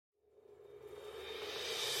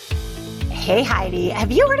Hey, Heidi,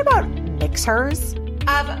 have you heard about Mixhers?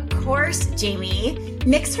 Of course, Jamie.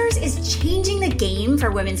 Mixhers is changing the game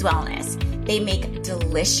for women's wellness. They make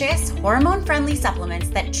delicious, hormone-friendly supplements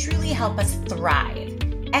that truly help us thrive,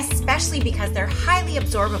 especially because they're highly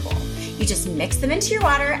absorbable. You just mix them into your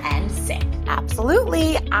water and sip.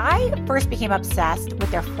 Absolutely. I first became obsessed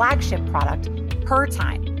with their flagship product, Her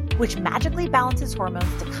Time, which magically balances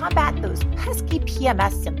hormones to combat those pesky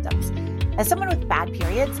PMS symptoms. As someone with bad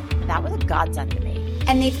periods, that was a godsend to me.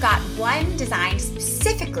 And they've got one designed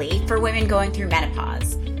specifically for women going through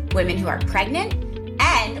menopause, women who are pregnant,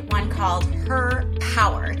 and one called Her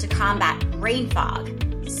Power to combat brain fog.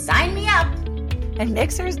 Sign me up. And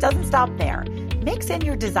Mixhers doesn't stop there. Mix in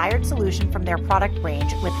your desired solution from their product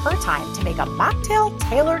range with Her Time to make a mocktail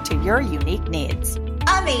tailored to your unique needs.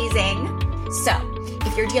 Amazing. So,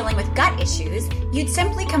 if you're dealing with gut issues, you'd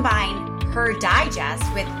simply combine Her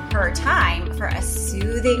Digest with Her Time for a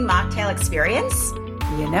soothing mocktail experience.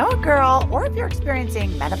 You know it, girl. Or if you're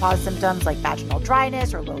experiencing menopause symptoms like vaginal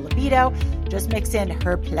dryness or low libido, just mix in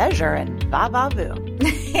Her Pleasure and va-va-voo.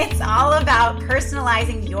 It's all about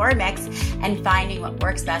personalizing your mix and finding what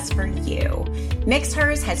works best for you.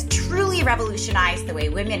 Mixhers has truly revolutionized the way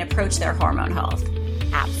women approach their hormone health.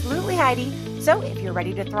 Absolutely, Heidi. So if you're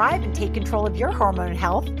ready to thrive and take control of your hormone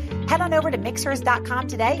health, head on over to mixhers.com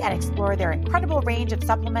today and explore their incredible range of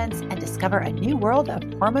supplements and discover a new world of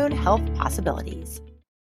hormone health possibilities.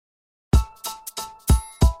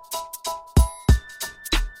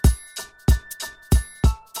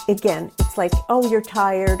 Again, it's like, oh, you're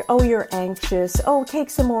tired. Oh, you're anxious. Oh,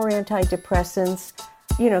 take some more antidepressants.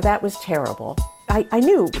 You know, that was terrible. I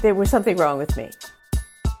knew there was something wrong with me.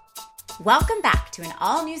 Welcome back to an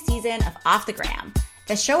all-new season of Off the Gram,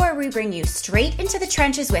 the show where we bring you straight into the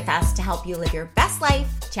trenches with us to help you live your best life,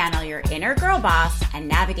 channel your inner girl boss, and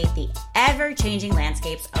navigate the ever-changing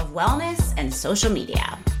landscapes of wellness and social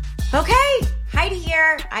media. Okay, Heidi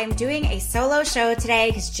here. I'm doing a solo show today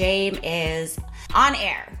because James is on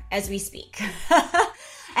air as we speak. And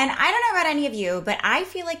I don't know about any of you, but I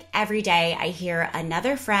feel like every day I hear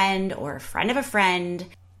another friend or a friend of a friend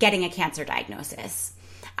getting a cancer diagnosis.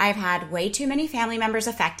 I've had way too many family members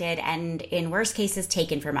affected and in worst cases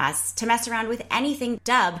taken from us to mess around with anything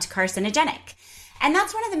dubbed carcinogenic. And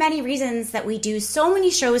that's one of the many reasons that we do so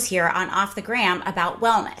many shows here on Off the Gram about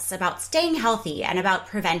wellness, about staying healthy, and about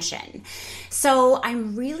prevention. So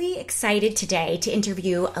I'm really excited today to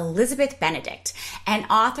interview Elizabeth Benedict, an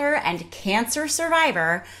author and cancer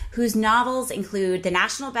survivor whose novels include the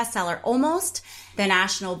national bestseller Almost, the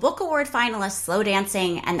National Book Award finalist Slow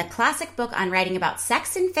Dancing, and the classic book on writing about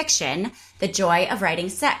sex in fiction, The Joy of Writing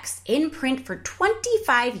Sex, in print for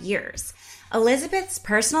 25 years. Elizabeth's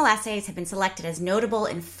personal essays have been selected as notable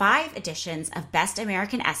in 5 editions of Best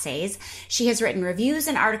American Essays. She has written reviews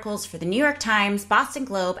and articles for the New York Times, Boston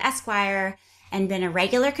Globe, Esquire, and been a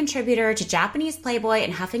regular contributor to Japanese Playboy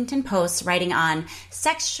and Huffington Post, writing on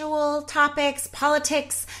sexual topics,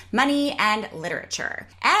 politics, money, and literature,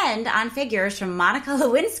 and on figures from Monica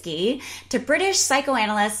Lewinsky to British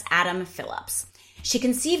psychoanalyst Adam Phillips. She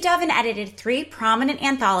conceived of and edited 3 prominent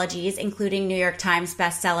anthologies, including New York Times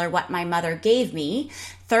bestseller What My Mother Gave Me,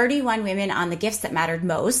 31 Women on the Gifts That Mattered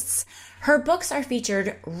Most. Her books are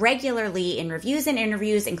featured regularly in reviews and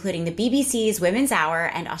interviews, including the BBC's Women's Hour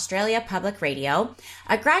and Australia Public Radio.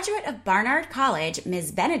 A graduate of Barnard College,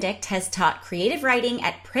 Ms. Benedict has taught creative writing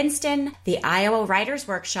at Princeton, the Iowa Writers'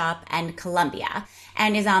 Workshop, and Columbia,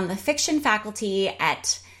 and is on the fiction faculty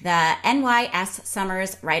at the NYS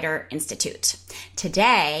Summers Writer Institute.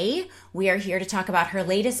 Today, we are here to talk about her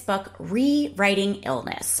latest book, Rewriting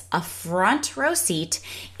Illness, a front row seat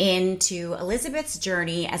into Elizabeth's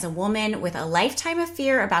journey as a woman with a lifetime of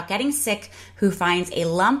fear about getting sick who finds a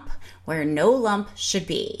lump where no lump should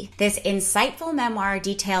be. This insightful memoir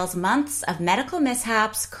details months of medical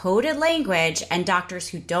mishaps, coded language, and doctors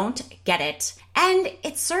who don't get it. And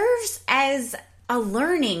it serves as a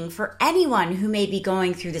learning for anyone who may be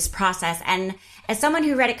going through this process. And as someone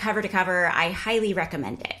who read it cover to cover, I highly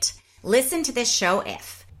recommend it. Listen to this show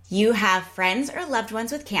if you have friends or loved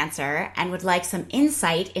ones with cancer and would like some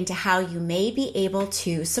insight into how you may be able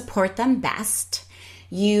to support them best,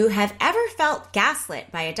 you have ever felt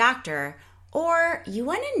gaslit by a doctor, or you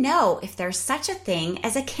want to know if there's such a thing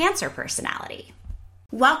as a cancer personality.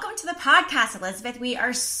 Welcome to the podcast, Elizabeth. We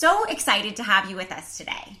are so excited to have you with us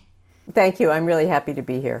today. Thank you. I'm really happy to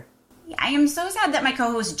be here. I am so sad that my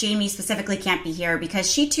co-host Jamie specifically can't be here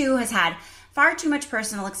because she too has had far too much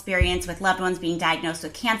personal experience with loved ones being diagnosed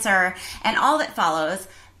with cancer and all that follows.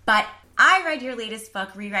 But I read your latest book,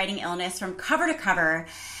 Rewriting Illness, from cover to cover,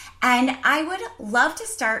 And I would love to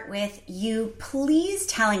start with you please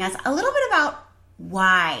telling us a little bit about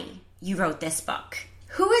why you wrote this book.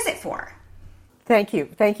 Who is it for? Thank you.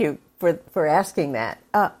 Thank you for asking that.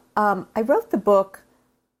 I wrote the book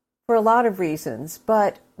for a lot of reasons,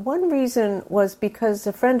 but one reason was because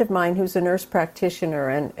a friend of mine who's a nurse practitioner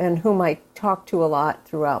and whom I talked to a lot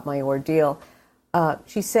throughout my ordeal,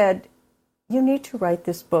 she said, you need to write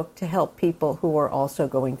this book to help people who are also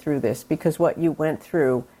going through this, because what you went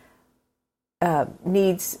through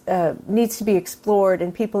needs to be explored,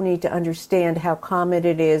 and people need to understand how common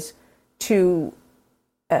it is to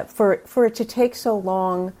for it to take so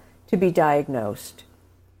long to be diagnosed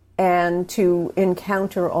and to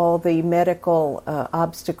encounter all the medical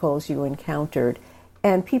obstacles you encountered.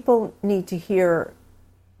 And people need to hear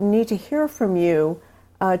from you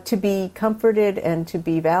to be comforted and to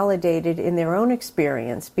be validated in their own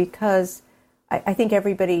experience, because I think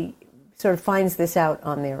everybody sort of finds this out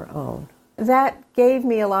on their own. That gave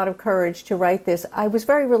me a lot of courage to write this. I was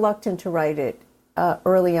very reluctant to write it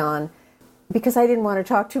early on because I didn't want to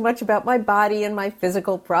talk too much about my body and my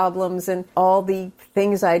physical problems and all the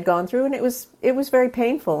things I'd gone through. And it was very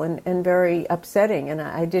painful and very upsetting. And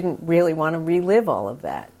I didn't really want to relive all of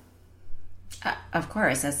that. Of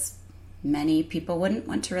course, as many people wouldn't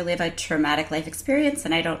want to relive a traumatic life experience.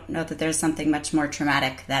 And I don't know that there's something much more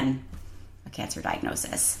traumatic than a cancer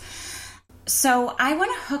diagnosis. So I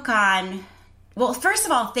want to hook on, well, first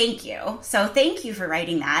of all, thank you. So thank you for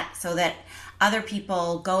writing that so that other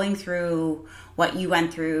people going through what you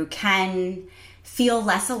went through can feel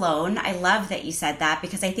less alone. I love that you said that,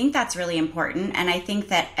 because I think that's really important. And I think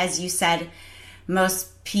that, as you said,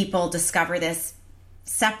 most people discover this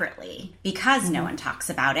separately because no one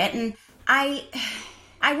talks about it. And I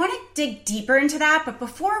want to dig deeper into that. But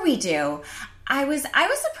before we do, I was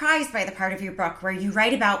surprised by the part of your book where you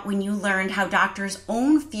write about when you learned how doctors'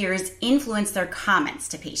 own fears influence their comments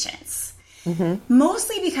to patients. Mm-hmm.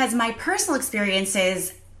 Mostly because my personal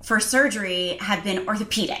experiences for surgery have been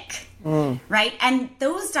orthopedic, right? And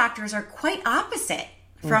those doctors are quite opposite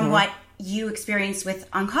from what you experienced with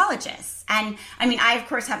oncologists. And I mean, I of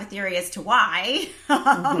course have a theory as to why,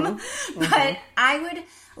 but I would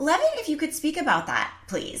love it if you could speak about that,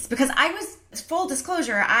 please. Because full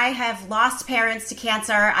disclosure, I have lost parents to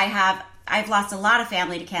cancer. I've lost a lot of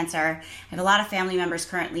family to cancer. I have a lot of family members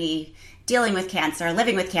currently dealing with cancer,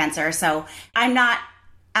 living with cancer. So I'm not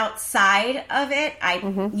outside of it.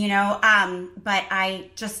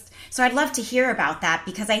 So I'd love to hear about that,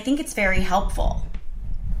 because I think it's very helpful.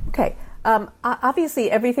 Okay.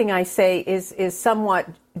 Obviously, everything I say is somewhat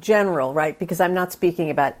general, right? Because I'm not speaking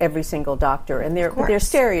about every single doctor, and there are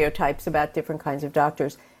stereotypes about different kinds of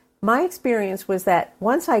doctors. My experience was that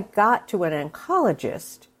once I got to an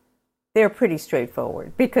oncologist, they're pretty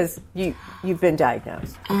straightforward because you've been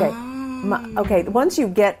diagnosed. Okay. Once you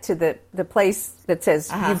get to the place that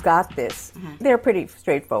says you've got this, they're pretty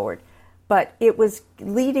straightforward. But it was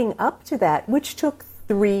leading up to that, which took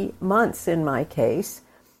 3 months in my case.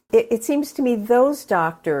 It seems to me those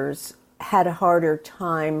doctors had a harder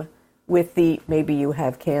time with the maybe you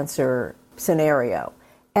have cancer scenario.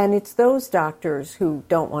 And it's those doctors who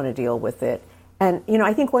don't want to deal with it. And,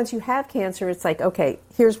 I think once you have cancer, it's like, okay,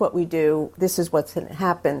 here's what we do. This is what's going to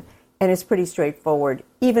happen. And it's pretty straightforward.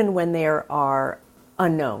 Even when there are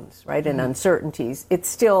unknowns, right, and uncertainties, it's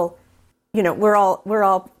still, we're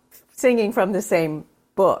all singing from the same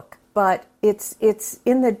book. But it's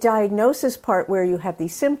in the diagnosis part where you have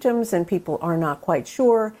these symptoms and people are not quite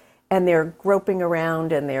sure, and they're groping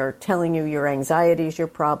around and they're telling you your anxiety is your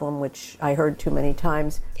problem, which I heard too many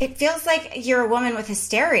times. It feels like you're a woman with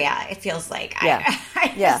hysteria. It feels like.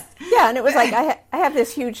 Yeah. And it was like, I have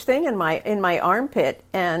this huge thing in my armpit,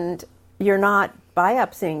 and you're not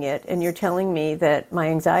biopsying it, and you're telling me that my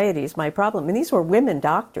anxiety is my problem. And these were women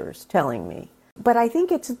doctors telling me. But I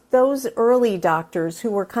think it's those early doctors who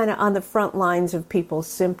were kind of on the front lines of people's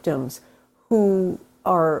symptoms who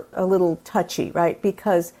are a little touchy, right?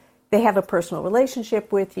 Because they have a personal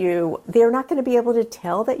relationship with you. They're not going to be able to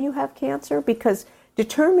tell that you have cancer, because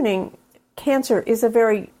determining cancer is a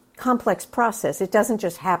very complex process. It doesn't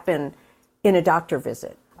just happen in a doctor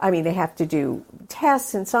visit. I mean, they have to do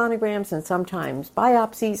tests and sonograms and sometimes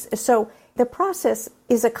biopsies. So the process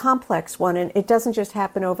is a complex one, and it doesn't just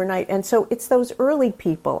happen overnight. And so it's those early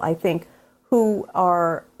people, I think, who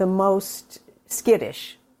are the most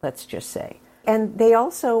skittish, let's just say. And they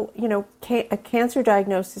also, a cancer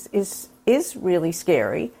diagnosis is really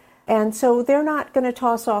scary. And so they're not going to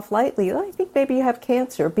toss off lightly, I think maybe you have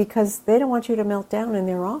cancer, because they don't want you to melt down in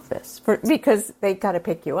their office because they've got to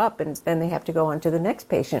pick you up and then they have to go on to the next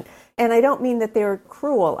patient. And I don't mean that they're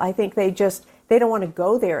cruel. I think they they don't want to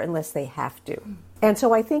go there unless they have to. And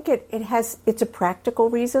so I think it's a practical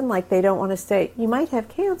reason, like they don't want to say, you might have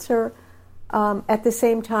cancer. At the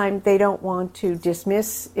same time, they don't want to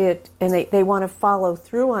dismiss it, and they want to follow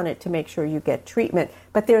through on it to make sure you get treatment.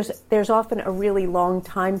 But there's often a really long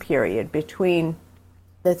time period between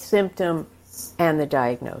the symptom and the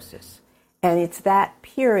diagnosis. And it's that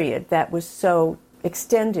period that was so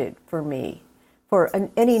extended for me for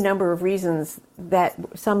any number of reasons, that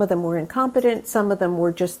some of them were incompetent, some of them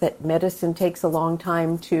were just that medicine takes a long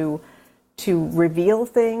time to reveal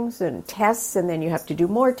things and tests, and then you have to do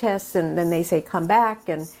more tests, and then they say come back,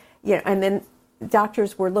 and and then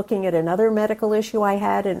doctors were looking at another medical issue I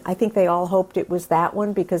had, and I think they all hoped it was that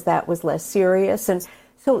one because that was less serious. And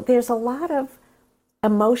so there's a lot of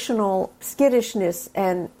emotional skittishness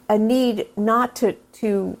and a need not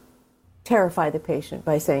to terrify the patient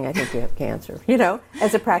by saying, I think you have cancer,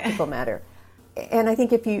 as a practical matter. And I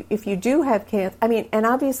think if you do have cancer, and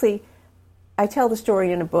obviously I tell the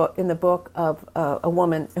story in the book of a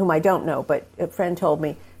woman whom I don't know, but a friend told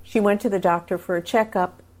me she went to the doctor for a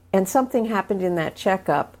checkup, and something happened in that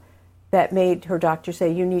checkup that made her doctor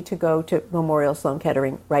say, you need to go to Memorial Sloan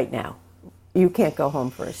Kettering right now. You can't go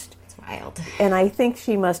home first. It's wild. And I think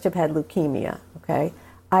she must have had leukemia, okay?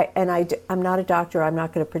 I'm not a doctor. I'm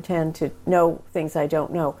not going to pretend to know things I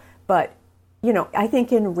don't know. But, I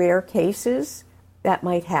think in rare cases that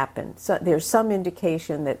might happen. So there's some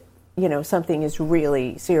indication that something is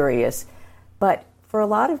really serious. But for a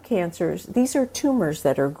lot of cancers, these are tumors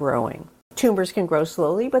that are growing. Tumors can grow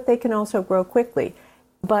slowly, but they can also grow quickly.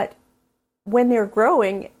 But when they're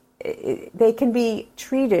growing, they can be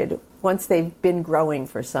treated once they've been growing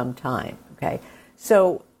for some time, okay?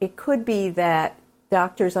 So it could be that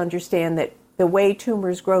doctors understand that the way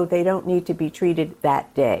tumors grow, they don't need to be treated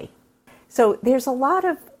that day. So there's a lot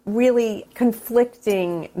of really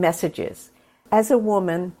conflicting messages. As a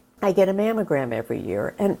woman, I get a mammogram every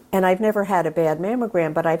year, and I've never had a bad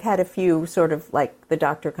mammogram, but I've had a few sort of like the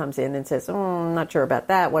doctor comes in and says, I'm not sure about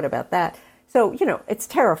that, what about that? So, it's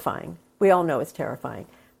terrifying. We all know it's terrifying.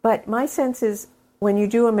 But my sense is when you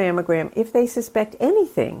do a mammogram, if they suspect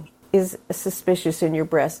anything is suspicious in your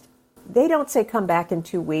breast, they don't say come back in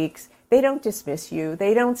 2 weeks. They don't dismiss you.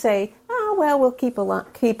 They don't say, we'll keep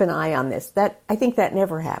an eye on this. I think that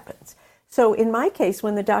never happens. So in my case,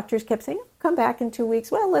 when the doctors kept saying, come back in 2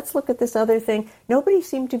 weeks, let's look at this other thing, nobody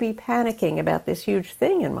seemed to be panicking about this huge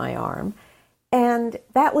thing in my arm. And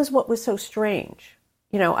that was what was so strange.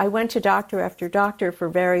 I went to doctor after doctor for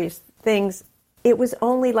various things. It was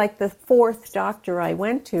only like the fourth doctor I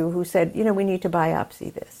went to who said, we need to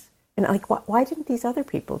biopsy this. And why didn't these other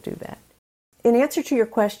people do that? In answer to your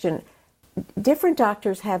question, different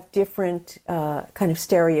doctors have different kind of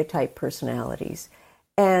stereotype personalities.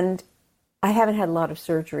 And I haven't had a lot of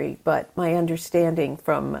surgery, but my understanding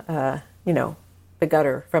from, the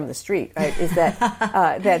gutter from the street, right, is that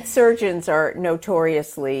that surgeons are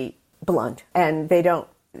notoriously blunt, and they don't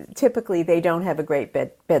have a great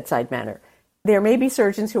bedside manner. There may be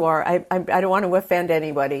surgeons who are. I don't want to offend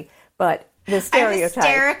anybody, but the stereotype. I'm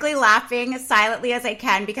hysterically laughing as silently as I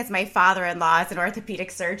can because my father-in-law is an orthopedic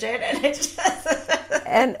surgeon, and it just.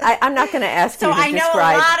 And I'm not going to ask you to describe. So I know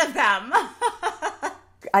a lot of them.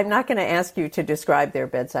 I'm not going to ask you to describe their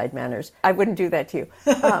bedside manners. I wouldn't do that to you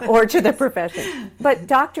or to the profession. But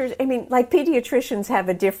doctors, pediatricians have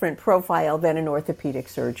a different profile than an orthopedic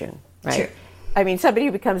surgeon, right? True. Somebody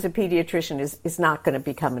who becomes a pediatrician is not going to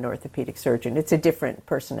become an orthopedic surgeon. It's a different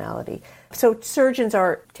personality. So surgeons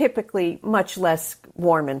are typically much less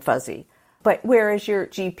warm and fuzzy. But whereas your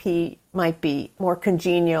GP might be more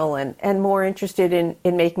congenial and more interested in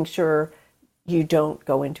making sure you don't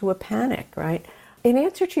go into a panic, right? In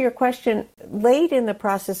answer to your question, late in the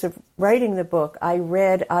process of writing the book, I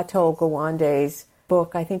read Atul Gawande's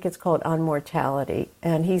book. I think it's called On Mortality,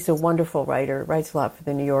 and he's a wonderful writer, writes a lot for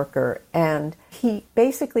The New Yorker, and he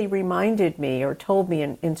basically reminded me or told me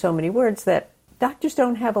in so many words that doctors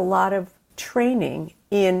don't have a lot of training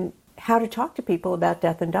in how to talk to people about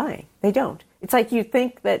death and dying. They don't. It's like you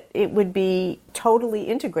think that it would be totally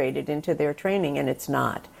integrated into their training, and it's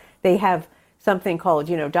not. They have something called,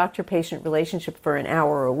 doctor-patient relationship for an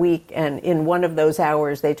hour a week, and in one of those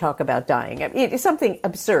hours they talk about dying. It's something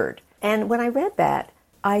absurd. And when I read that,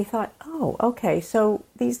 I thought, oh, okay, so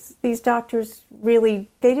these doctors really,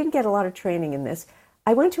 they didn't get a lot of training in this.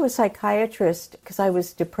 I went to a psychiatrist because I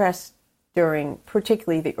was depressed during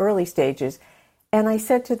particularly the early stages, and I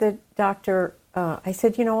said to the doctor,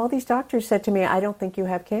 all these doctors said to me, I don't think you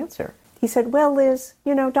have cancer. He said, well, Liz,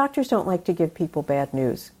 doctors don't like to give people bad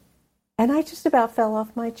news. And I just about fell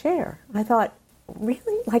off my chair. I thought,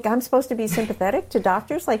 really? Like, I'm supposed to be sympathetic to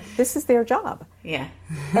doctors? Like, this is their job. Yeah.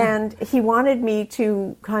 And he wanted me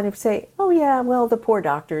to kind of say, oh, yeah, well, the poor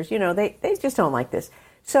doctors, they just don't like this.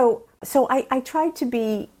 So I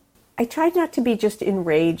tried not to be just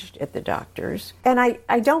enraged at the doctors. And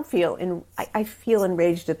I don't feel, I feel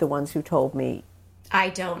enraged at the ones who told me. I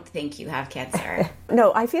don't think you have cancer.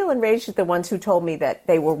 No, I feel enraged at the ones who told me that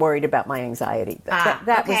they were worried about my anxiety.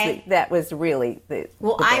 That was really the.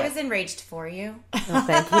 Well, the I was enraged for you. Oh,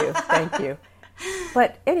 thank you.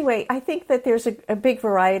 But anyway, I think that there's a big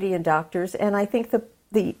variety in doctors, and I think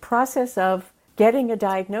the process of getting a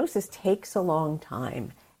diagnosis takes a long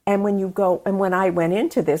time. And when I went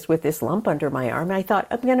into this with this lump under my arm, I thought,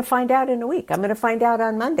 I'm going to find out in a week. I'm going to find out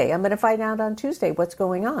on Monday. I'm going to find out on Tuesday what's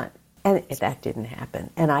going on. And that didn't happen.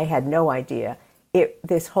 And I had no idea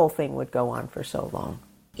this whole thing would go on for so long.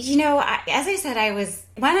 As I said,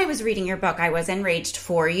 when I was reading your book, I was enraged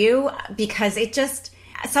for you because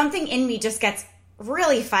something in me just gets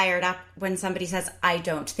really fired up when somebody says, I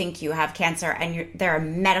don't think you have cancer, and they're a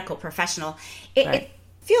medical professional. It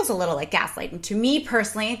feels a little like gaslighting to me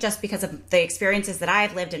personally, just because of the experiences that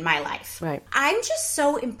I've lived in my life. Right. I'm just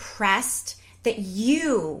so impressed that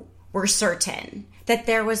you were certain that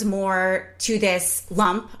there was more to this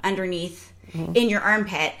lump underneath in your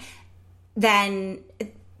armpit than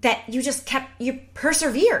that you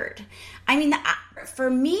persevered. I mean, for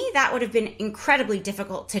me, that would have been incredibly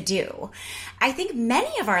difficult to do. I think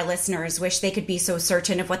many of our listeners wish they could be so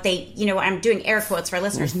certain of what they, I'm doing air quotes for our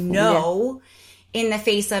listeners, know in the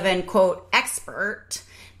face of an, quote, expert,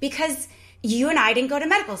 because you and I didn't go to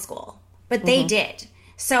medical school, but they did.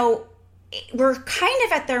 So we're kind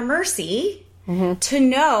of at their mercy to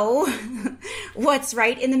know what's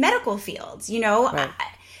right in the medical fields, Right.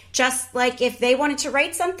 Just like if they wanted to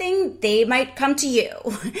write something, they might come to you.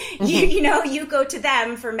 You go to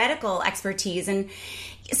them for medical expertise. And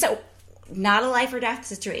so not a life or death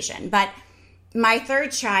situation. But my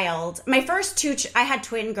third child, my first two, I had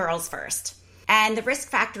twin girls first. And the risk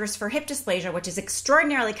factors for hip dysplasia, which is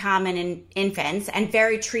extraordinarily common in infants and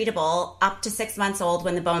very treatable up to 6 months old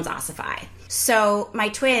when the bones ossify. So my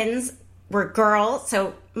twins were girls,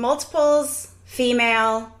 so multiples,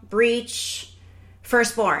 female, breech,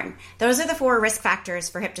 firstborn. Those are the 4 risk factors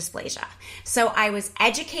for hip dysplasia. So I was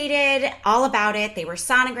educated all about it. They were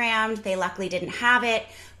sonogrammed. They luckily didn't have it.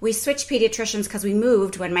 We switched pediatricians because we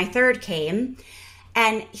moved when my third came.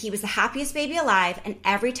 And he was the happiest baby alive. And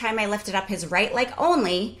every time I lifted up his right leg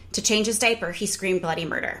only to change his diaper, he screamed bloody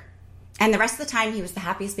murder. And the rest of the time, he was the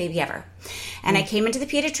happiest baby ever. And I came into the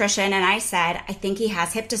pediatrician and I said, I think he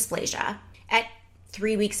has hip dysplasia. At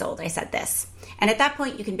 3 weeks old, I said this. And at that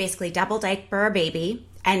point, you can basically double diaper a baby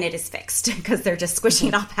and it is fixed because they're just squishing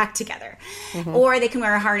it all back together. Or they can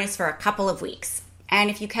wear a harness for a couple of weeks. And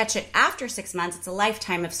if you catch it after 6 months, it's a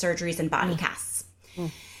lifetime of surgeries and body casts.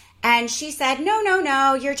 And she said,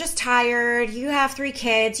 no, you're just tired. You have 3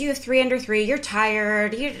 kids. You have 3 under 3. You're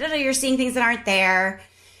tired. You're seeing things that aren't there.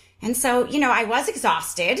 And so, I was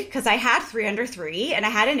exhausted because I had 3 under 3 and I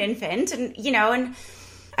had an infant and, and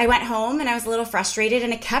I went home and I was a little frustrated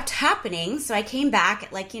and it kept happening. So I came back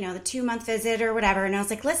at the 2-month visit or whatever. And I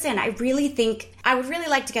was like, listen, I would really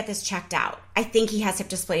like to get this checked out. I think he has hip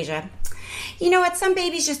dysplasia. You know what? Some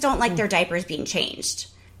babies just don't like their diapers being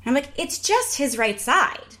changed. And I'm like, it's just his right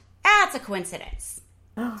side. That's a coincidence.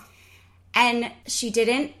 And she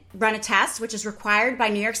didn't run a test, which is required by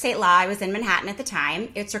New York State law. I was in Manhattan at the time.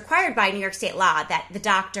 It's required by New York State law that the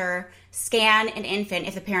doctor scan an infant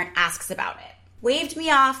if the parent asks about it. Waved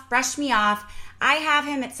me off, brushed me off. I have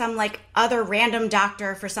him at some other random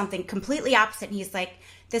doctor for something completely opposite. And he's like,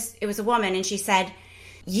 it was a woman. And she said,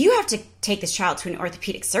 you have to take this child to an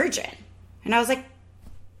orthopedic surgeon. And I was like,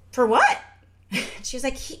 for what? She was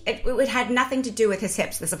like, it had nothing to do with his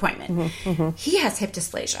hips, this appointment. He has hip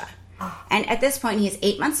dysplasia. And at this point, he's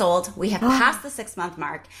 8 months old. We have passed the 6-month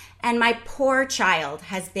mark. And my poor child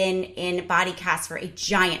has been in body casts for a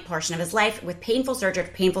giant portion of his life with painful surgery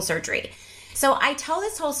after painful surgery. So I tell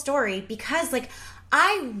this whole story because,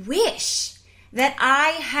 I wish that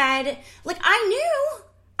I had, I knew.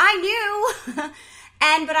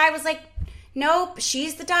 But I was like, nope,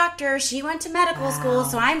 she's the doctor. She went to medical school,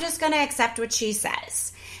 so I'm just going to accept what she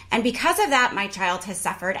says. And because of that, my child has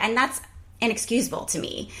suffered, and that's inexcusable to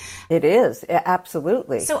me. It is,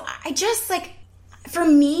 absolutely. So I just, for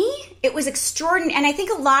me, it was extraordinary. And I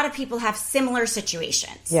think a lot of people have similar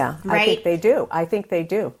situations. Yeah, right? I think they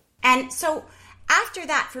do. And so after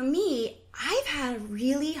that, for me, I've had a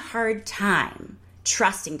really hard time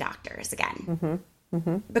trusting doctors again.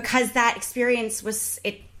 Because that experience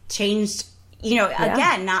it changed,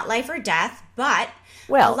 again, not life or death, but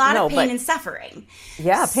a lot of pain and suffering.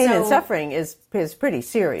 Yeah, pain and suffering is pretty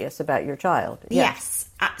serious about your child. Yes.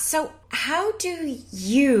 So how do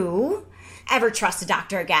you ever trust a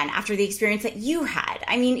doctor again after the experience that you had?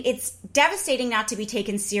 I mean, it's devastating not to be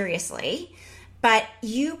taken seriously, but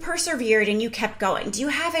you persevered and you kept going. Do you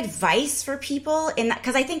have advice for people in that?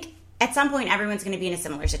 Because I think at some point everyone's going to be in a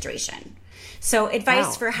similar situation. So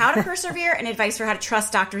advice for how to persevere and advice for how to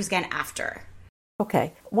trust doctors again after.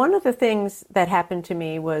 Okay. One of the things that happened to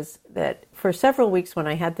me was that for several weeks when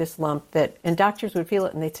I had this lump, and doctors would feel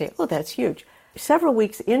it and they'd say, oh, that's huge. Several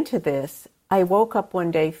weeks into this, I woke up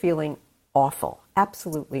one day feeling awful,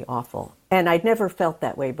 absolutely awful. And I'd never felt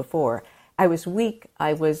that way before. I was weak.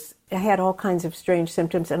 I had all kinds of strange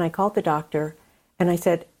symptoms. And I called the doctor and I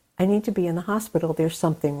said, I need to be in the hospital. There's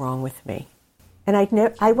something wrong with me. And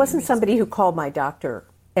I wasn't somebody who called my doctor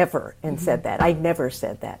ever and said that. I'd never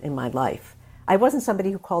said that in my life. I wasn't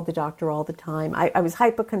somebody who called the doctor all the time. I was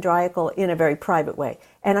hypochondriacal in a very private way.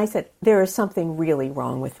 And I said, there is something really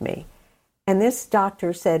wrong with me. And this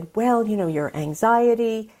doctor said, well, your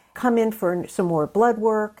anxiety, come in for some more blood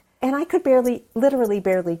work. And I could literally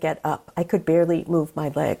barely get up. I could barely move my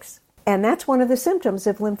legs. And that's one of the symptoms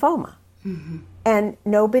of lymphoma. Mm-hmm. And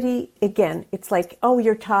nobody, again, it's like, oh,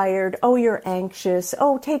 you're tired. Oh, you're anxious.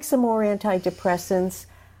 Oh, take some more antidepressants.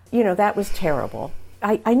 That was terrible.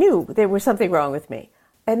 I knew there was something wrong with me.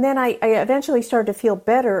 And then I eventually started to feel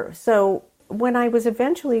better. So when I was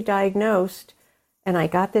eventually diagnosed and I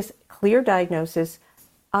got this clear diagnosis,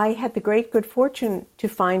 I had the great good fortune to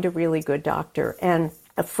find a really good doctor. And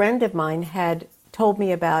a friend of mine had told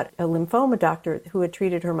me about a lymphoma doctor who had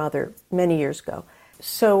treated her mother many years ago.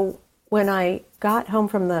 So when I got home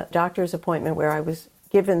from the doctor's appointment where I was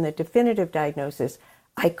given the definitive diagnosis,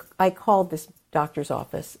 I called this doctor's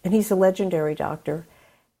office, and he's a legendary doctor,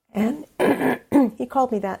 and he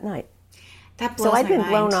called me that night. That blows So I'd been my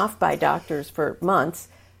blown mind. off by doctors for months,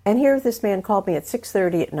 and here this man called me at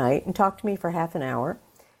 6:30 at night and talked to me for half an hour,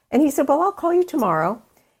 and he said, well, I'll call you tomorrow,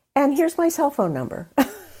 and here's my cell phone number.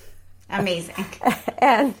 Amazing.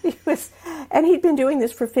 And he'd been doing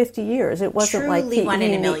this for 50 years. It wasn't Truly like one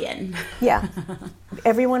in a million. Yeah.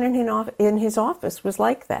 Everyone in his office was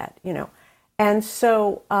like that, And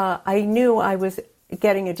so I knew I was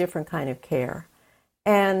getting a different kind of care.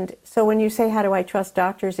 And so when you say, how do I trust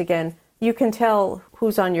doctors again, you can tell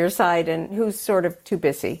who's on your side and who's sort of too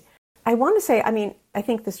busy. I want to say, I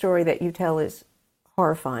think the story that you tell is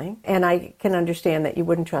horrifying, and I can understand that you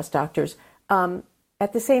wouldn't trust doctors.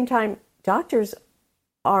 At the same time, doctors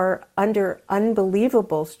are under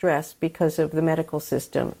unbelievable stress because of the medical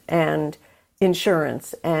system and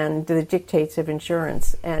insurance and the dictates of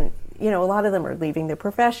insurance. And, a lot of them are leaving the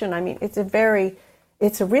profession. It's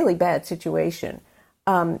a really bad situation.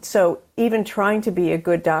 So even trying to be a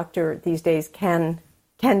good doctor these days can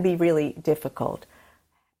be really difficult.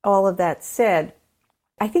 All of that said,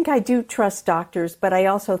 I think I do trust doctors, but I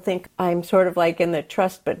also think I'm sort of like in the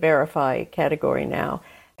trust but verify category now.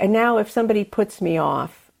 And now if somebody puts me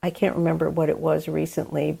off, I can't remember what it was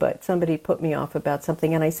recently, but somebody put me off about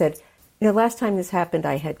something, and I said, last time this happened,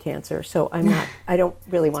 I had cancer, so I don't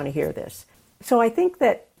really want to hear this. So I think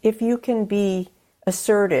that if you can be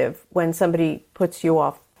assertive when somebody puts you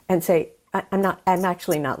off and say, I'm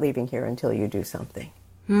actually not leaving here until you do something.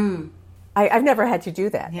 I've never had to do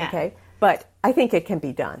that, okay? But I think it can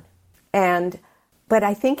be done. But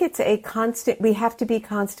I think it's we have to be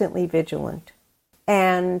constantly vigilant.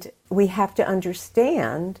 And we have to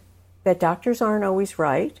understand that doctors aren't always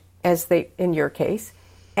right, in your case,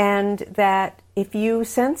 and that if you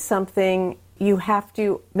sense something, you have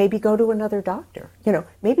to maybe go to another doctor.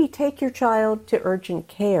 Maybe take your child to urgent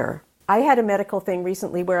care. I had a medical thing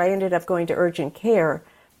recently where I ended up going to urgent care.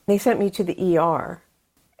 They sent me to the ER,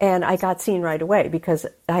 and I got seen right away because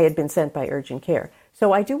I had been sent by urgent care.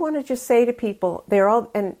 So I do want to just say to people,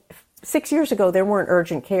 and 6 years ago, there weren't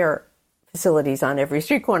urgent care facilities on every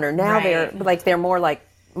street corner. Now they're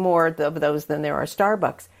more of those than there are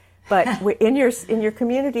Starbucks. But in your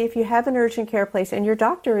community, if you have an urgent care place and your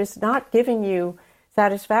doctor is not giving you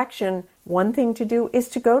satisfaction, one thing to do is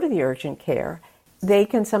to go to the urgent care. They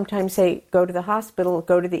can sometimes say, go to the hospital,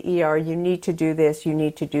 go to the ER, you need to do this, you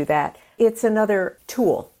need to do that. It's another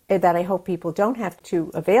tool that I hope people don't have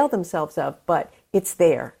to avail themselves of, but it's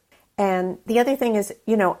there. And the other thing is,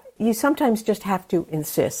 you sometimes just have to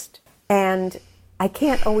insist. And I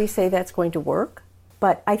can't always say that's going to work,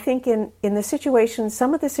 but I think in the situations,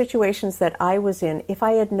 some of the situations that I was in, if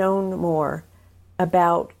I had known more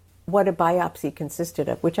about what a biopsy consisted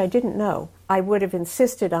of, which I didn't know, I would have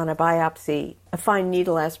insisted on a biopsy, a fine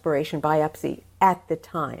needle aspiration biopsy at the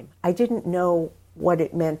time. I didn't know what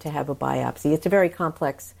it meant to have a biopsy. It's a very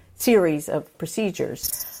complex series of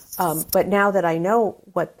procedures. But now that I know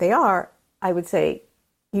what they are, I would say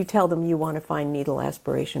you tell them you want to find needle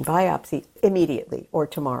aspiration biopsy immediately or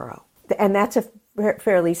tomorrow. And that's a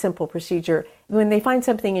fairly simple procedure. When they find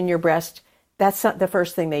something in your breast, that's not the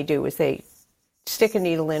first thing they do is they stick a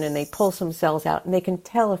needle in and they pull some cells out, and they can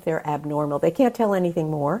tell if they're abnormal. They can't tell anything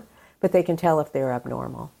more, but they can tell if they're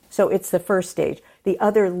abnormal. So it's the first stage. The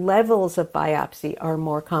other levels of biopsy are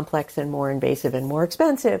more complex and more invasive and more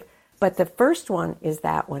expensive, but the first one is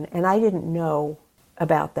that one, and I didn't know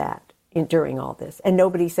about that during all this. And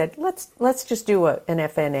nobody said, let's just do an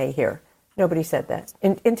FNA here. Nobody said that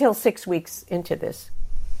until 6 weeks into this.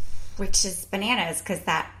 Which is bananas, because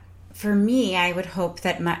that, for me, I would hope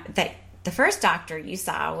that that the first doctor you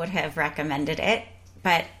saw would have recommended it,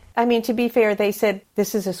 but... I mean, to be fair, they said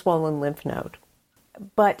this is a swollen lymph node.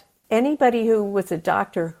 But anybody who was a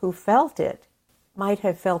doctor who felt it might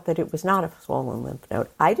have felt that it was not a swollen lymph node.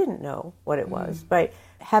 I didn't know what it was, but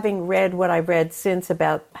having read what I've read since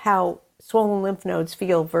about how swollen lymph nodes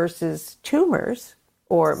feel versus tumors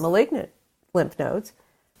or malignant lymph nodes,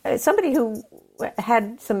 somebody who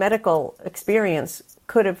had some medical experience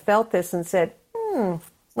could have felt this and said,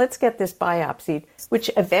 let's get this biopsied, which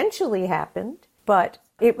eventually happened, but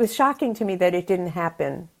it was shocking to me that it didn't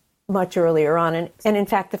happen much earlier on. And in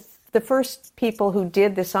fact, the first people who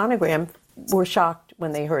did the sonogram were shocked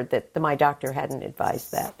when they heard that my doctor hadn't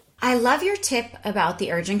advised that. I love your tip about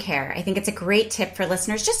the urgent care. I think it's a great tip for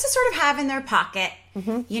listeners just to sort of have in their pocket.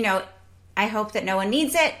 Mm-hmm. You know, I hope that no one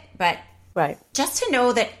needs it, but just to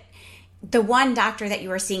know that the one doctor that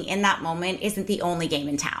you are seeing in that moment isn't the only game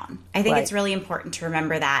in town. I think it's really important to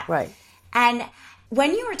remember that. Right. And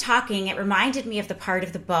when you were talking, it reminded me of the part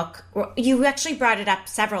of the book, you actually brought it up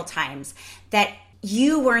several times, that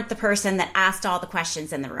you weren't the person that asked all the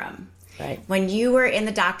questions in the room. Right. When you were in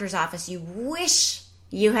the doctor's office, you wish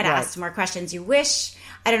you had asked more questions. You wish,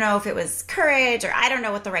 I don't know if it was courage, or I don't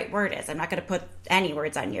know what the right word is. I'm not going to put any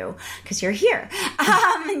words on you because you're here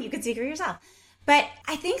and you can speak for yourself. But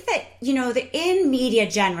I think that, you know, in media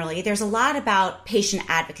generally, there's a lot about patient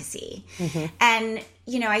advocacy. Mm-hmm. And,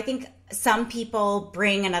 you know, I think some people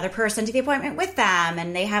bring another person to the appointment with them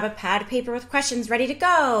and they have a pad of paper with questions ready to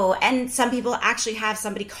go. And some people actually have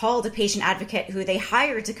somebody called a patient advocate who they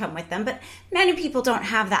hire to come with them. But many people don't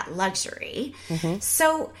have that luxury. Mm-hmm.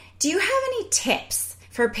 So do you have any tips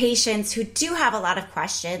for patients who do have a lot of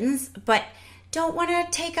questions, but don't want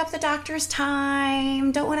to take up the doctor's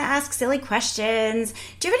time, don't want to ask silly questions?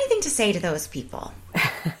 Do you have anything to say to those people?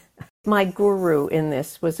 My guru in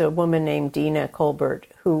this was a woman named Dina Colbert,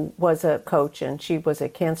 who was a coach, and she was a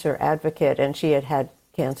cancer advocate, and she had had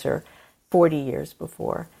cancer 40 years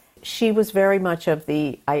before. She was very much of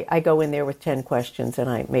I go in there with 10 questions and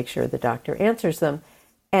I make sure the doctor answers them.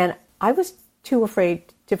 And I was too afraid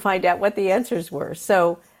to find out what the answers were.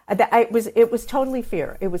 So it was totally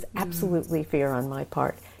fear. It was absolutely fear on my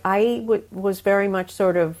part. I was very much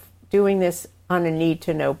sort of doing this on a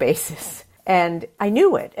need-to-know basis. And I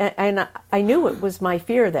knew it. And I knew it was my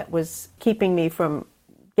fear that was keeping me from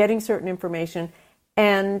getting certain information.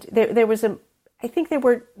 And there was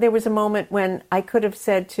a moment when I could have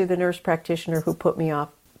said to the nurse practitioner who put me off,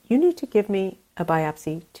 you need to give me a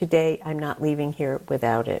biopsy today. I'm not leaving here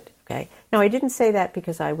without it. Okay. Now, I didn't say that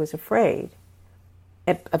because I was afraid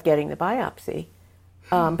of getting the biopsy.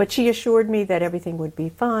 But she assured me that everything would be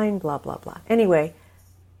fine, blah, blah, blah. Anyway,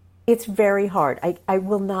 it's very hard. I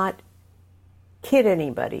will not kid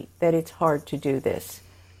anybody that it's hard to do this.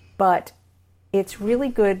 But it's really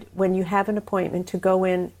good when you have an appointment to go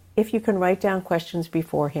in. If you can write down questions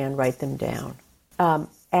beforehand, write them down.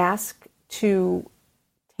 Ask to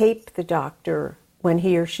tape the doctor when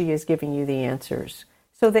he or she is giving you the answers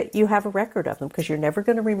so that you have a record of them, because you're never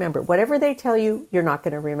going to remember. Whatever they tell you, you're not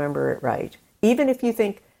going to remember it right. Even if you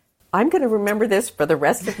think, I'm going to remember this for the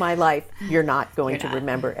rest of my life, you're not going to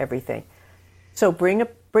remember everything. So bring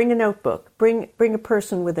a notebook, bring a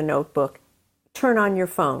person with a notebook, turn on your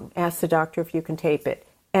phone, ask the doctor if you can tape it,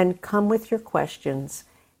 and come with your questions.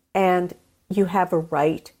 And you have a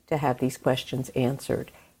right to have these questions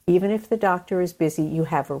answered. Even if the doctor is busy, you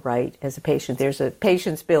have a right as a patient. There's a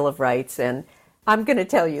patient's bill of rights, and I'm going to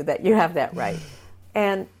tell you that you have that right.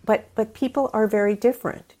 But people are very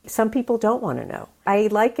different. Some people don't want to know. I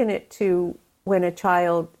liken it to when a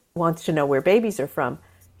child wants to know where babies are from.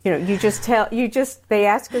 You know, they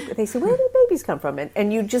ask, they say, where do babies come from?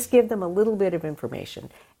 And you just give them a little bit of information.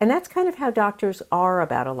 And that's kind of how doctors are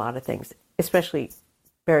about a lot of things, especially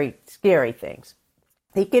very scary things.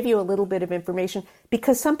 They give you a little bit of information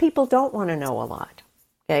because some people don't want to know a lot.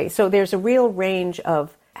 Okay, so there's a real range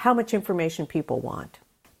of how much information people want.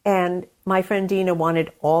 And my friend Dina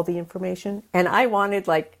wanted all the information, and I wanted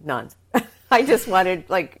like none. I just wanted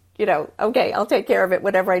like, okay, I'll take care of it,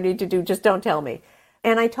 whatever I need to do, just don't tell me.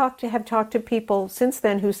 And I have talked to people since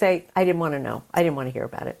then who say, I didn't want to know. I didn't want to hear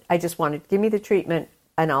about it. I just wanted, give me the treatment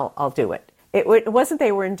and I'll do it. It wasn't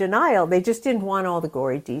they were in denial. They just didn't want all the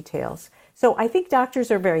gory details. So I think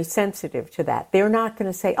doctors are very sensitive to that. They're not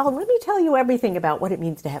going to say, oh, let me tell you everything about what it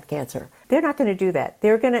means to have cancer. They're not going to do that.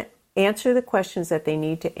 They're going to answer the questions that they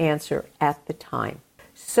need to answer at the time.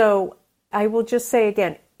 So I will just say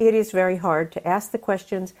again, it is very hard to ask the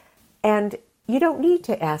questions, and you don't need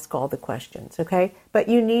to ask all the questions, okay? But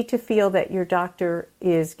you need to feel that your doctor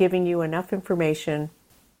is giving you enough information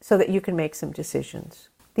so that you can make some decisions.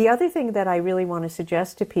 The other thing that I really want to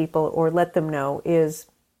suggest to people or let them know is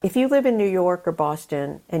if you live in New York or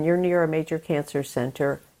Boston and you're near a major cancer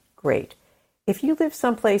center, great. If you live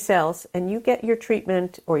someplace else and you get your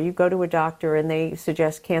treatment or you go to a doctor and they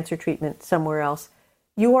suggest cancer treatment somewhere else,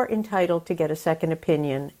 you are entitled to get a second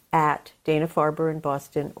opinion at Dana-Farber in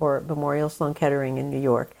Boston or Memorial Sloan Kettering in New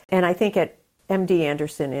York. And I think at MD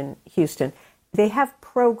Anderson in Houston, they have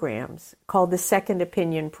programs called the Second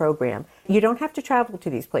Opinion Program. You don't have to travel to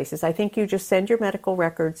these places. I think you just send your medical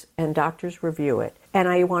records and doctors review it. And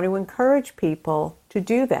I want to encourage people to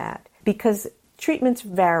do that because treatments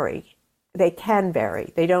vary. They can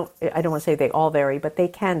vary. I don't want to say they all vary, but they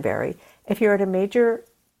can vary. If you're at a major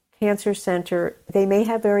cancer center, they may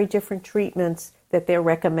have very different treatments that they're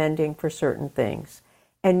recommending for certain things.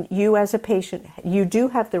 And you as a patient, you do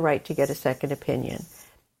have the right to get a second opinion.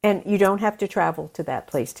 And you don't have to travel to that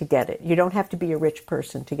place to get it. You don't have to be a rich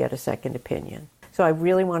person to get a second opinion. So I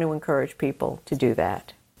really want to encourage people to do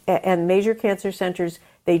that. And major cancer centers,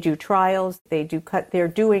 they do trials, they're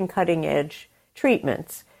doing cutting edge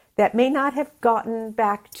treatments that may not have gotten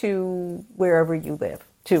back to wherever you live,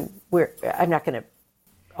 to where, I'm not going to,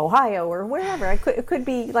 Ohio or wherever. It could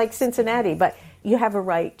be like Cincinnati, but you have a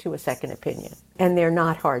right to a second opinion, and they're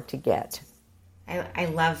not hard to get. I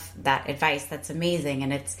love that advice. That's amazing.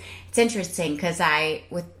 And it's interesting because a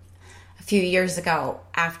few years ago,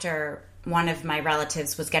 after one of my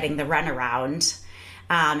relatives was getting the runaround,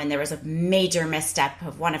 and there was a major misstep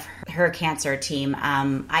of one of her cancer team,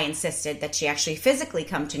 I insisted that she actually physically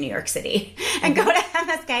come to New York City and go to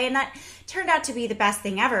MSK. And that turned out to be the best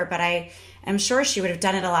thing ever. But I am sure she would have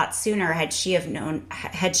done it a lot sooner had she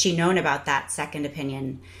known about that second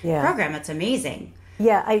opinion program. It's amazing.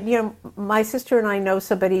 Yeah, my sister and I know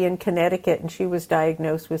somebody in Connecticut, and she was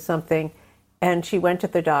diagnosed with something, and she went to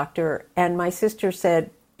the doctor, and my sister said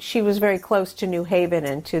she was very close to New Haven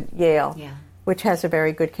and to Yale, which has a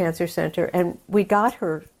very good cancer center, and we got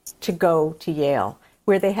her to go to Yale,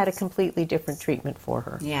 where they had a completely different treatment for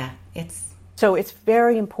her. So it's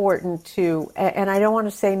very important to, and I don't want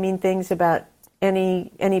to say mean things about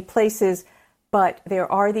any places, but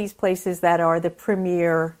there are these places that are the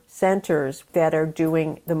premier centers that are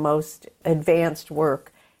doing the most advanced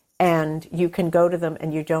work, and you can go to them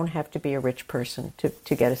and you don't have to be a rich person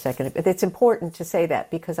to get a second. But it's important to say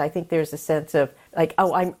that because I think there's a sense of like,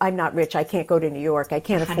 oh, I'm not rich. I can't go to New York. I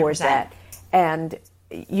can't afford 100%. That. And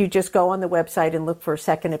you just go on the website and look for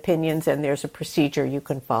second opinions, and there's a procedure you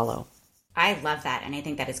can follow. I love that. And I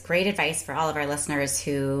think that is great advice for all of our listeners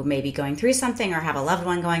who may be going through something or have a loved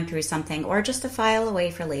one going through something, or just to file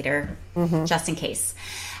away for later, just in case.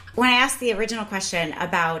 When I asked the original question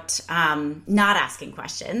about not asking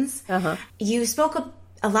questions, you spoke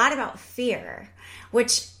a lot about fear,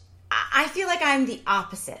 which I feel like I'm the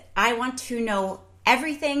opposite. I want to know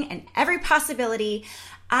everything and every possibility.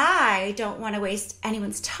 I don't want to waste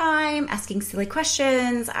anyone's time asking silly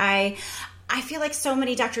questions. I feel like so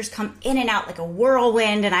many doctors come in and out like a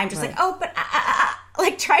whirlwind, and I'm just like, oh, but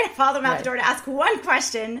like trying to follow them out the door to ask one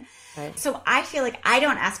question. So I feel like I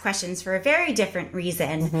don't ask questions for a very different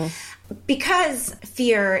reason because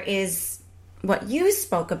fear is what you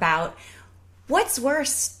spoke about. What's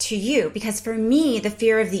worse to you? Because for me, the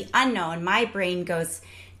fear of the unknown, my brain goes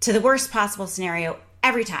to the worst possible scenario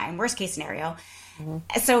every time, worst case scenario.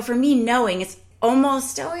 So for me, knowing it's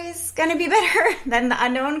almost always going to be better than the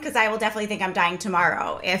unknown, because I will definitely think I'm dying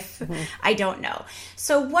tomorrow if I don't know.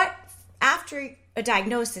 So what, after a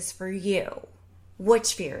diagnosis for you,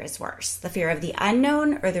 which fear is worse, the fear of the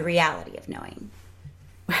unknown or the reality of knowing?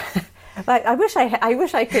 I wish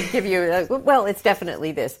I could give you, well, it's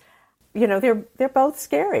definitely this. They're both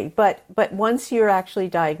scary, but once you're actually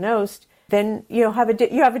diagnosed, then you have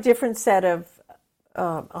a different set of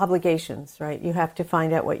obligations, right? You have to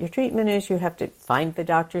find out what your treatment is. You have to find the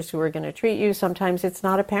doctors who are going to treat you. Sometimes it's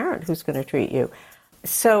not a parent who's going to treat you.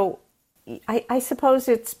 So I suppose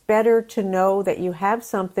it's better to know that you have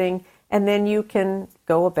something, and then you can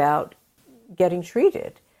go about getting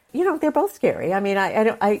treated. They're both scary. I mean,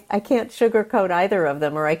 I can't sugarcoat either of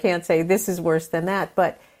them, or I can't say this is worse than that,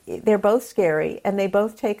 but they're both scary, and they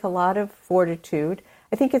both take a lot of fortitude.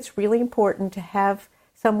 I think it's really important to have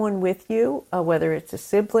someone with you, whether it's a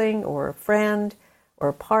sibling or a friend or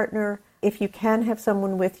a partner, if you can have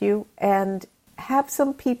someone with you, and have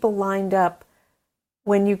some people lined up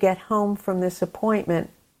when you get home from this appointment.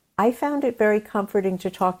 I found it very comforting to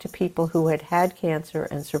talk to people who had had cancer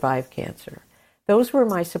and survived cancer. Those were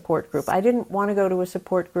my support group. I didn't want to go to a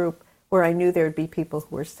support group where I knew there would be people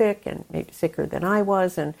who were sick and maybe sicker than I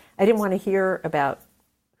was, and I didn't want to hear about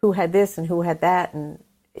who had this and who had that and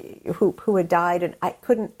who had died, and I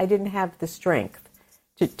didn't have the strength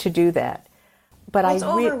to do that. But it's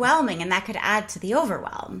overwhelming, and that could add to the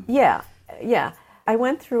overwhelm. Yeah. I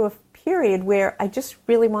went through a period where I just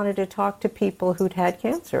really wanted to talk to people who'd had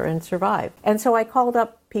cancer and survived. And so I called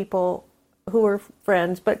up people who were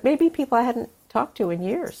friends, but maybe people I hadn't talked to in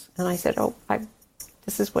years. And I said,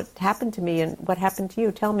 this is what happened to me and what happened to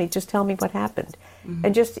you. Just tell me what happened.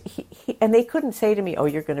 Mm-hmm. And they couldn't say to me, oh,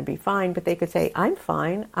 you're going to be fine. But they could say, I'm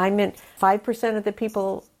fine. 5% of the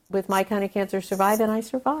people with my kind of cancer survive, and I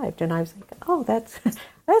survived. And I was like, oh,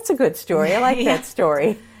 that's a good story. I like that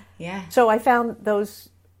story. Yeah. So I found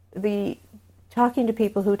the talking to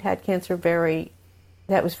people who'd had cancer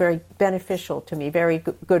that was very beneficial to me, very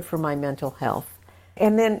good for my mental health.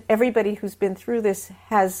 And then everybody who's been through this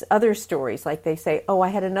has other stories. Like they say, oh, I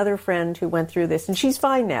had another friend who went through this and she's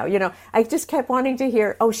fine now. I just kept wanting to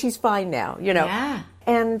hear, oh, she's fine now, Yeah.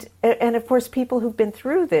 And of course, people who've been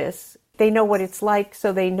through this, they know what it's like,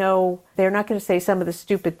 so they know they're not going to say some of the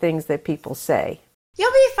stupid things that people say.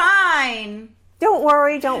 You'll be fine. Don't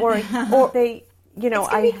worry. Or they, it's going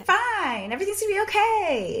to be fine. Everything's going to be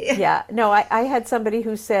okay. Yeah. No, I had somebody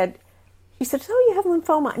who said, so you have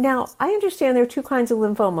lymphoma. Now, I understand there are two kinds of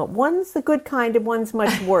lymphoma. One's the good kind and one's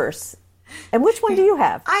much worse. And which one do you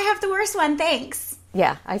have? I have the worst one, thanks.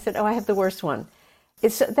 Yeah. I said, I have the worst one.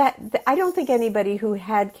 It's that I don't think anybody who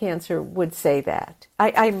had cancer would say that.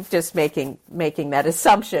 I'm just making that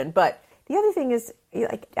assumption. But the other thing is,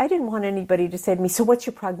 I didn't want anybody to say to me, so what's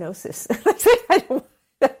your prognosis?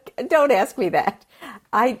 Don't ask me that.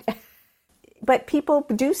 But people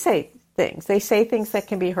do say things. They say things that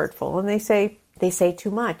can be hurtful, and they say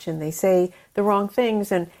too much, and they say the wrong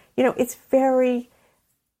things. And, it's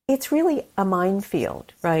really a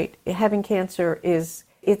minefield, right? Having cancer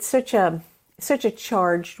it's such a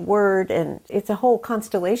charged word, and it's a whole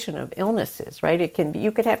constellation of illnesses, right?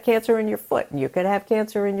 You could have cancer in your foot, and you could have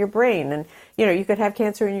cancer in your brain, and you could have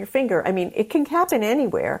cancer in your finger. I mean, it can happen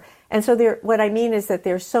anywhere. And so what I mean is that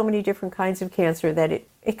there's so many different kinds of cancer that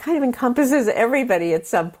it kind of encompasses everybody at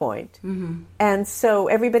some point. Mm-hmm. And so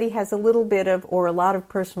everybody has a little bit of or a lot of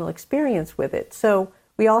personal experience with it. So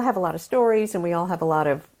we all have a lot of stories, and we all have a lot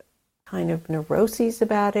of kind of neuroses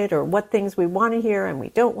about it, or what things we want to hear and we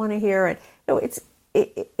don't want to hear. And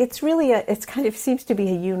it's really it kind of seems to be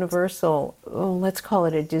a universal, let's call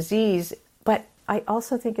it a disease. But I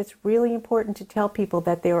also think it's really important to tell people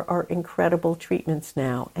that there are incredible treatments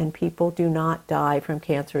now, and people do not die from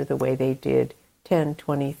cancer the way they did 10,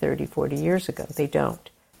 20, 30, 40 years ago. They don't.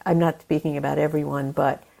 I'm not speaking about everyone,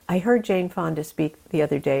 but I heard Jane Fonda speak the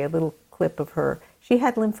other day, a little clip of her. She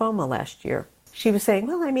had lymphoma last year. She was saying,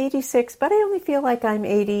 well, I'm 86, but I only feel like I'm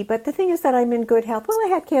 80. But the thing is that I'm in good health. Well, I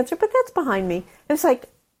had cancer, but that's behind me. It's like,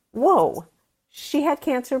 whoa, she had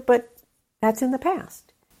cancer, but that's in the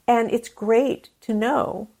past. And it's great to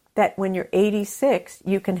know that when you're 86,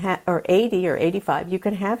 you can have, or 80 or 85, you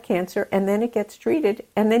can have cancer, and then it gets treated,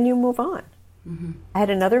 and then you move on. Mm-hmm. I had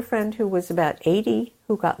another friend who was about 80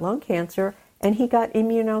 who got lung cancer, and he got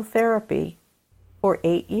immunotherapy for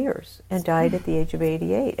 8 years and died at the age of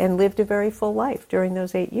 88 and lived a very full life during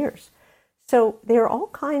those 8 years. So there are all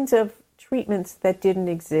kinds of treatments that didn't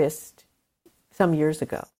exist some years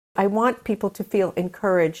ago. I want people to feel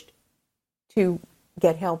encouraged to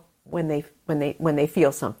get help when they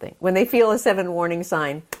feel something. When they feel a 7 warning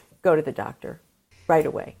sign, go to the doctor right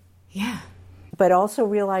away. Yeah. But also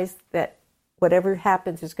realize that whatever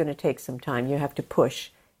happens is going to take some time. You have to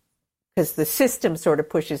push, because the system sort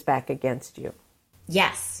of pushes back against you.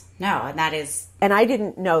 Yes. No, and that is... And I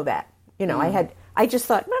didn't know that. I just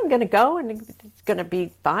thought, I'm going to go and it's going to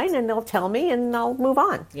be fine and they'll tell me and I'll move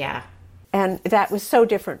on. Yeah. And that was so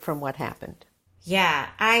different from what happened. Yeah,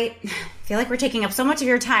 I feel like we're taking up so much of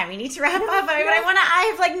your time. We need to wrap up, but I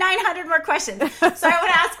have like 900 more questions. So I want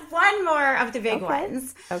to ask one more of the big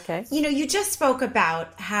ones. Okay. You just spoke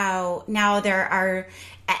about how now there are,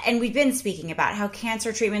 and we've been speaking about how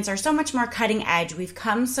cancer treatments are so much more cutting edge. We've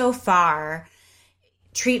come so far.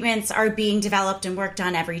 Treatments are being developed and worked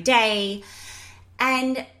on every day.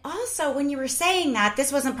 And also, when you were saying that,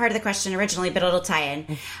 this wasn't part of the question originally, but it'll tie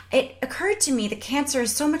in. It occurred to me that cancer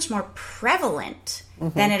is so much more prevalent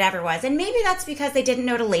than it ever was. And maybe that's because they didn't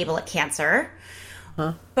know to label it cancer.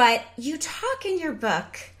 But you talk in your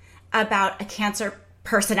book about a cancer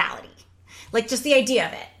personality, like just the idea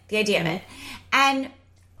of it. And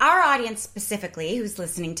our audience specifically, who's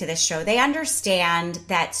listening to this show, they understand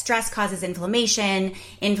that stress causes inflammation.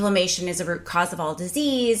 Inflammation is a root cause of all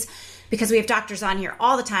disease, because we have doctors on here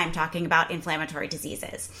all the time talking about inflammatory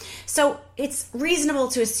diseases. So it's reasonable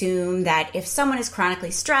to assume that if someone is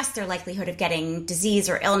chronically stressed, their likelihood of getting disease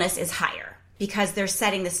or illness is higher because they're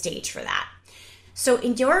setting the stage for that. So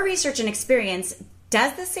in your research and experience,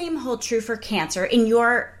 does the same hold true for cancer in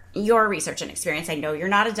your research and experience? I know you're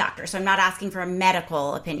not a doctor, so I'm not asking for a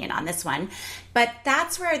medical opinion on this one, but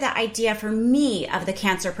that's where the idea for me of the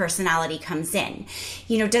cancer personality comes in.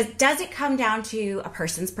 Does it come down to a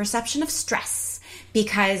person's perception of stress?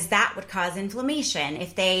 Because that would cause inflammation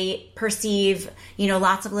if they perceive,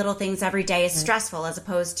 lots of little things every day as stressful, as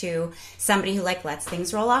opposed to somebody who lets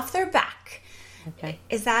things roll off their back. Okay.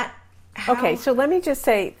 Is that how? Okay, so let me just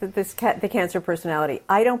say that the cancer personality,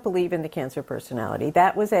 I don't believe in the cancer personality.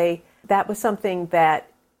 That was something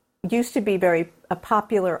that used to be a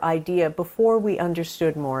popular idea before we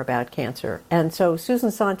understood more about cancer. And so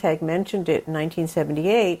Susan Sontag mentioned it in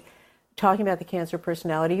 1978, talking about the cancer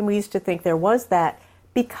personality, and we used to think there was that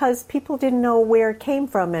because people didn't know where it came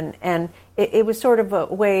from, and it was sort of a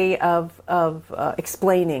way of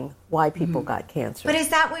explaining why people got cancer. But is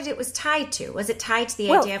that what it was tied to? Was it tied to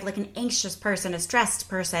the idea of like an anxious person, a stressed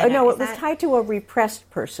person? No, it was tied to a repressed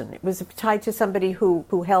person. It was tied to somebody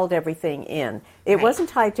who held everything in. It wasn't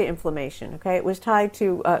tied to inflammation, okay? It was tied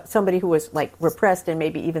to somebody who was like repressed and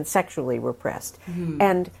maybe even sexually repressed.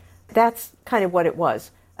 And that's kind of what it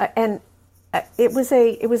was. It was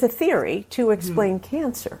a theory to explain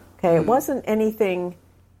cancer. Okay, it wasn't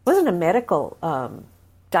a medical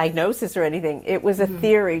diagnosis or anything. It was a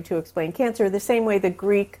theory to explain cancer. The same way the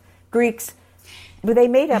Greeks, they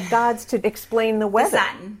made up gods to explain the weather. The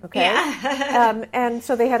sun. Okay, and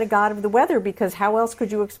so they had a god of the weather because how else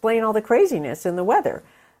could you explain all the craziness in the weather?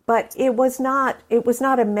 But it was not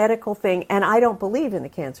a medical thing, and I don't believe in the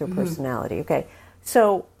cancer personality. Okay,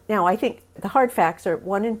 so. Now, I think the hard facts are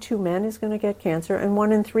 1 in 2 men is going to get cancer and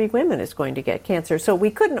 1 in 3 women is going to get cancer. So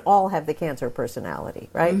we couldn't all have the cancer personality,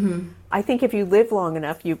 right? I think if you live long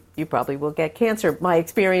enough, you probably will get cancer. My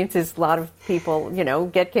experience is a lot of people,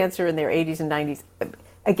 get cancer in their 80s and 90s.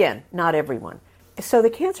 Again, not everyone. So the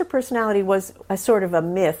cancer personality was a sort of a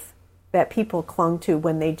myth that people clung to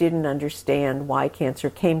when they didn't understand why cancer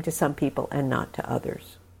came to some people and not to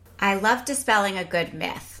others. I love dispelling a good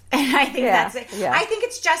myth. And I think that's it. Yeah. I think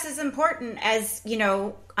it's just as important as,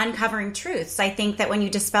 uncovering truths. I think that when you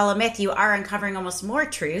dispel a myth, you are uncovering almost more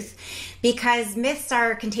truth because myths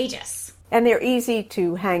are contagious. And they're easy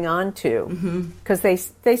to hang on to because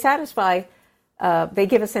they satisfy, they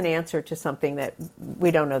give us an answer to something that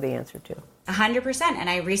we don't know the answer to. 100%. And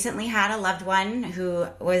I recently had a loved one who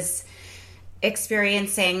was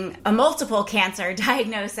experiencing a multiple cancer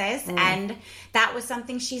diagnosis, and that was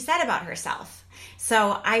something she said about herself.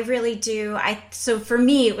 So I really do. So for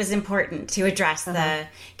me, it was important to address the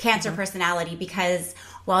cancer personality because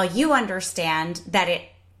while you understand that it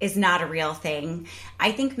is not a real thing,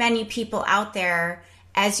 I think many people out there,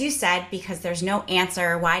 as you said, because there's no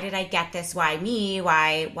answer. Why did I get this? Why me?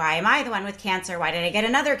 Why am I the one with cancer? Why did I get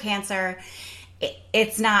another cancer?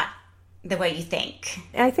 It's not the way you think.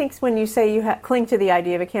 I think when you say you cling to the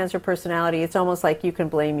idea of a cancer personality, it's almost like you can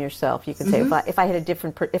blame yourself. You can say, if I had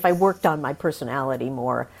if I worked on my personality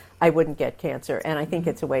more, I wouldn't get cancer. And I think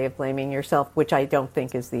it's a way of blaming yourself, which I don't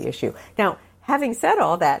think is the issue. Now, having said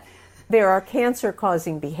all that, there are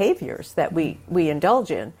cancer-causing behaviors that we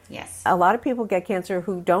indulge in. Yes. A lot of people get cancer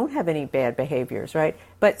who don't have any bad behaviors, right?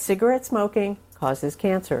 But cigarette smoking causes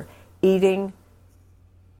cancer. Eating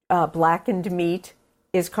blackened meat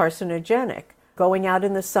is carcinogenic. Going out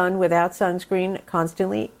in the sun without sunscreen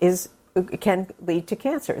constantly can lead to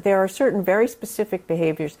cancer. There are certain very specific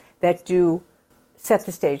behaviors that do set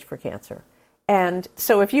the stage for cancer. And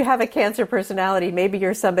so if you have a cancer personality, maybe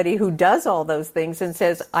you're somebody who does all those things and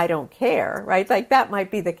says, I don't care, right? Like that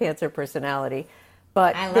might be the cancer personality.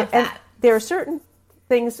 But I love that. there are certain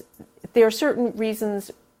things, there are certain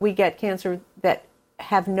reasons we get cancer that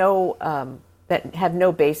have no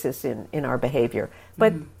basis in our behavior.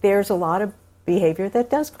 But there's a lot of behavior that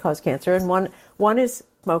does cause cancer, and one is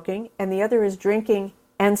smoking, and the other is drinking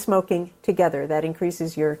and smoking together. That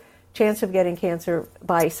increases your chance of getting cancer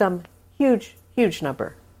by some huge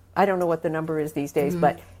number. I don't know what the number is these days,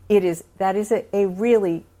 but that is a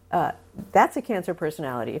really that's a cancer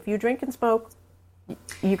personality. If you drink and smoke,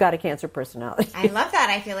 you got a cancer personality. I love that.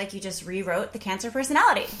 I feel like you just rewrote the cancer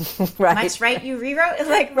personality. Right. Much right you rewrote,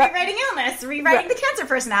 like rewriting illness, rewriting the cancer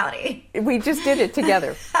personality. We just did it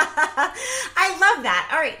together. I love that.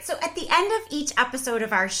 All right. So at the end of each episode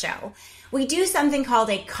of our show, we do something called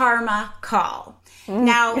a karma call.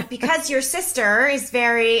 Now, because your sister is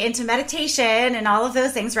very into meditation and all of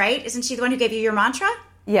those things, right? Isn't she the one who gave you your mantra?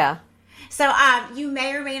 Yeah. So you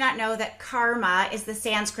may or may not know that karma is the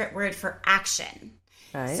Sanskrit word for action.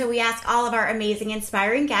 Right. So we ask all of our amazing,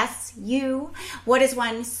 inspiring guests, what is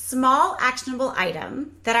one small actionable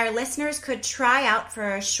item that our listeners could try out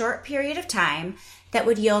for a short period of time that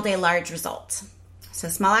would yield a large result? So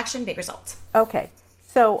small action, big result. Okay.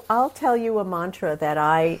 So I'll tell you a mantra that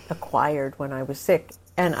I acquired when I was sick.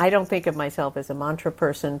 And I don't think of myself as a mantra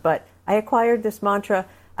person, but I acquired this mantra.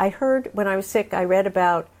 I heard when I was sick, I read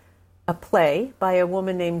about a play by a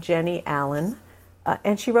woman named Jenny Allen.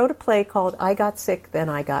 And she wrote a play called I Got Sick, Then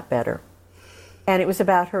I Got Better. And it was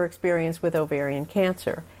about her experience with ovarian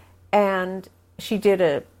cancer. And she did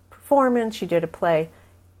a performance, she did a play.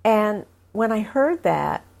 And when I heard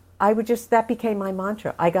that, that became my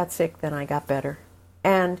mantra. I got sick, then I got better.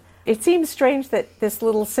 And it seems strange that this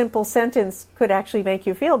little simple sentence could actually make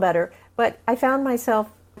you feel better. But I found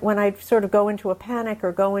myself, when I sort of go into a panic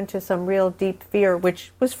or go into some real deep fear,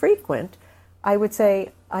 which was frequent, I would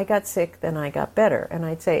say, I got sick, then I got better. And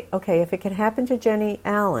I'd say, okay, if it can happen to Jenny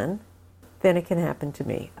Allen, then it can happen to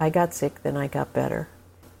me. I got sick, then I got better.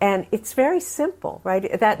 And it's very simple,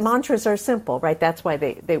 right? That mantras are simple, right? That's why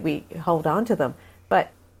we hold on to them. But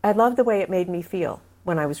I love the way it made me feel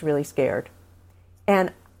when I was really scared.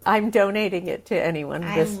 And I'm donating it to anyone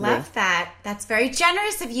listening. I love that. That's very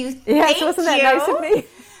generous of you. Yes, wasn't that nice of me?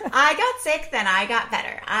 I got sick, then I got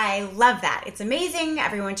better. I love that. It's amazing.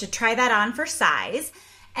 Everyone should try that on for size.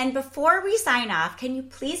 And before we sign off, can you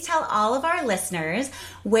please tell all of our listeners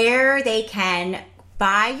where they can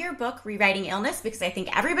buy your book, Rewriting Illness, because I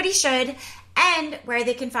think everybody should, and where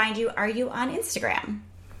they can find you? Are you on Instagram?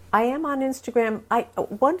 I am on Instagram.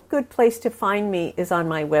 One good place to find me is on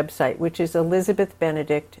my website, which is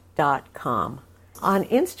elizabethbenedict.com. On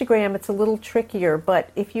Instagram, it's a little trickier, but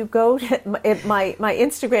if you go to my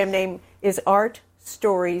Instagram name is Art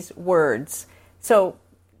Stories Words. So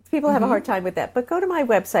people have a hard time with that. But go to my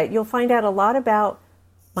website. You'll find out a lot about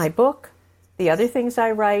my book, the other things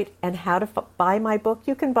I write, and how to buy my book.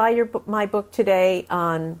 You can buy my book today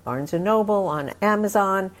on Barnes & Noble, on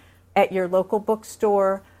Amazon, at your local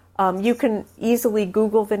bookstore. You can easily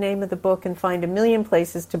Google the name of the book and find a million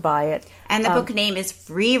places to buy it. And the book name is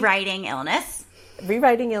Rewriting Illness.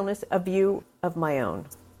 Rewriting Illness, A View of My Own.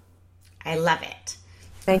 I love it.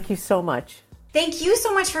 Thank you so much. Thank you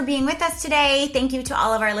so much for being with us today. Thank you to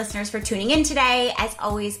all of our listeners for tuning in today. As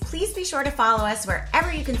always, please be sure to follow us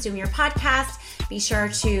wherever you consume your podcast. Be sure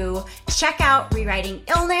to check out Rewriting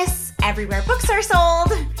Illness everywhere books are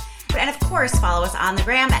sold. And of course, follow us on the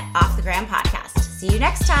gram at Off the Gram Podcast. See you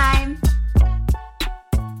next time.